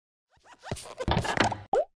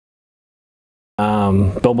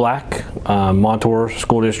Bill Black, Montour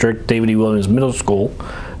School District, David E. Williams Middle School,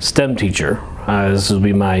 STEM teacher. This will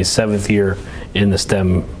be my 7th year in the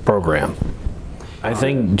STEM program. I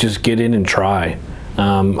think just get in and try.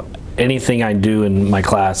 Anything I do in my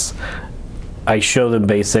class, I show them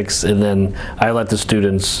basics, and then I let the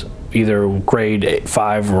students, either grade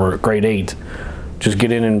 5 or grade 8, just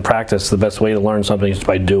get in and practice. The best way to learn something is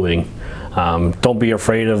by doing. Don't be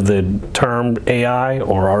afraid of the term AI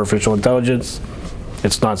or artificial intelligence.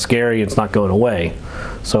 It's not scary, it's not going away.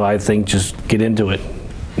 So I think just get into it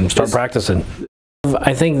and start practicing.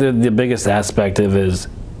 I think the biggest aspect of it is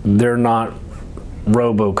they're not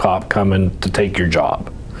RoboCop coming to take your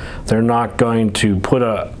job. They're not going to put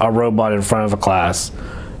a robot in front of a class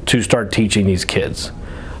to start teaching these kids.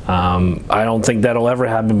 I don't think that'll ever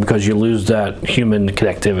happen because you lose that human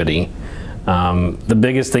connectivity. The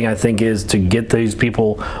biggest thing I think is to get these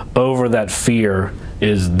people over that fear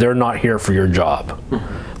is they're not here for your job.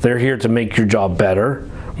 They're here to make your job better,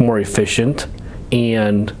 more efficient,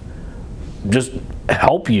 and just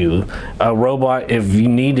help you. A robot, if you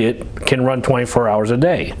need it, can run 24 hours a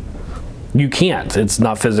day. You can't. It's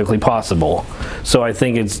not physically possible. So I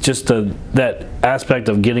think it's just that aspect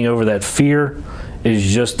of getting over that fear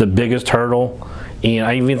is just the biggest hurdle. And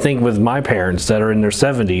I even think with my parents that are in their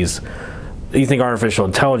 70s, you think artificial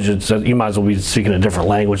intelligence, you might as well be speaking a different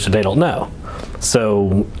language that they don't know.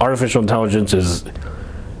 So artificial intelligence is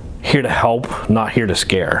here to help, not here to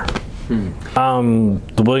scare. The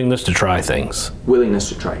willingness to try things. Willingness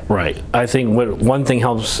to try. Right. I think one thing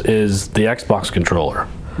helps is the Xbox controller.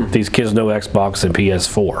 These kids know Xbox and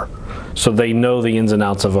PS4. So they know the ins and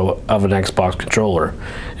outs of an Xbox controller.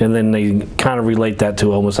 And then they kind of relate that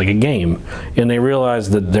to almost like a game. And they realize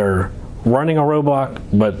that they're running a robot,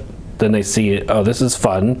 but then they see it, oh, this is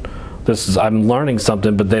fun. I'm learning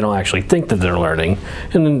something, but they don't actually think that they're learning.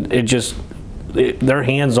 And then they're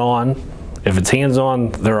hands-on. If it's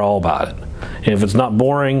hands-on, they're all about it. And if it's not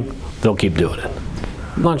boring, they'll keep doing it.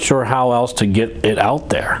 I'm not sure how else to get it out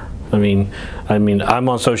there. I mean, I'm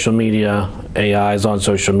on social media. AI is on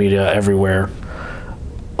social media everywhere.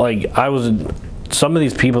 Like some of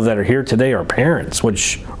these people that are here today are parents,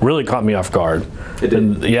 which really caught me off guard. It did.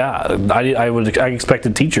 And yeah, I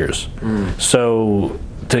expected teachers. So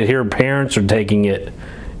to hear parents are taking it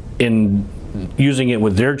in, using it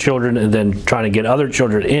with their children and then trying to get other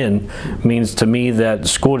children in means to me that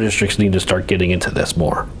school districts need to start getting into this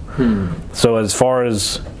more. So as far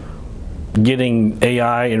as getting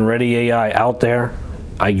AI and ReadyAI out there,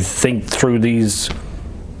 I think through these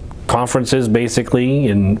conferences basically,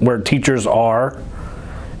 and where teachers are,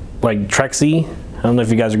 like Trexie. I don't know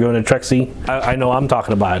if you guys are going to Trexie. I know I'm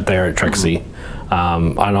talking about it there at Trexie.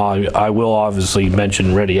 I will obviously mention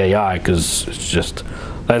ReadyAI because it's just,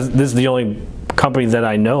 this is the only company that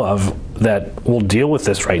I know of that will deal with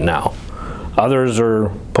this right now. Others are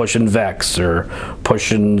pushing Vex or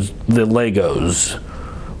pushing the Legos.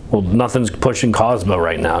 Well, nothing's pushing Cosmo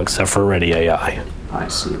right now except for ReadyAI. I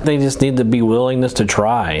see. They just need to be willingness to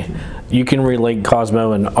try. You can relate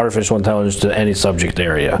Cosmo and artificial intelligence to any subject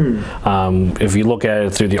area. If you look at it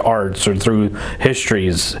through the arts or through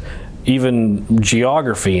histories, even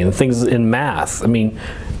geography and things in math. I mean,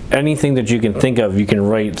 anything that you can think of, you can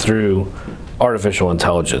write through artificial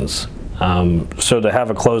intelligence. So to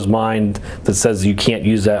have a closed mind that says you can't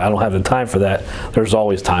use that, I don't have the time for that, there's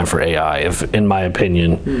always time for AI, if, in my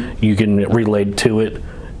opinion, you can relate to it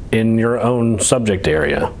in your own subject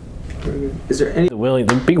area. Is there any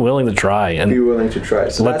be willing to try and be willing to try?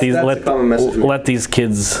 So that's a common message. Let these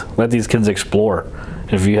kids explore.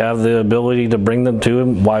 If you have the ability to bring them to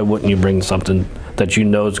them, why wouldn't you bring something that you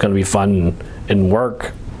know is going to be fun and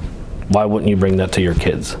work? Why wouldn't you bring that to your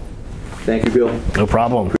kids? Thank you, Bill. No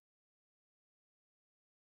problem.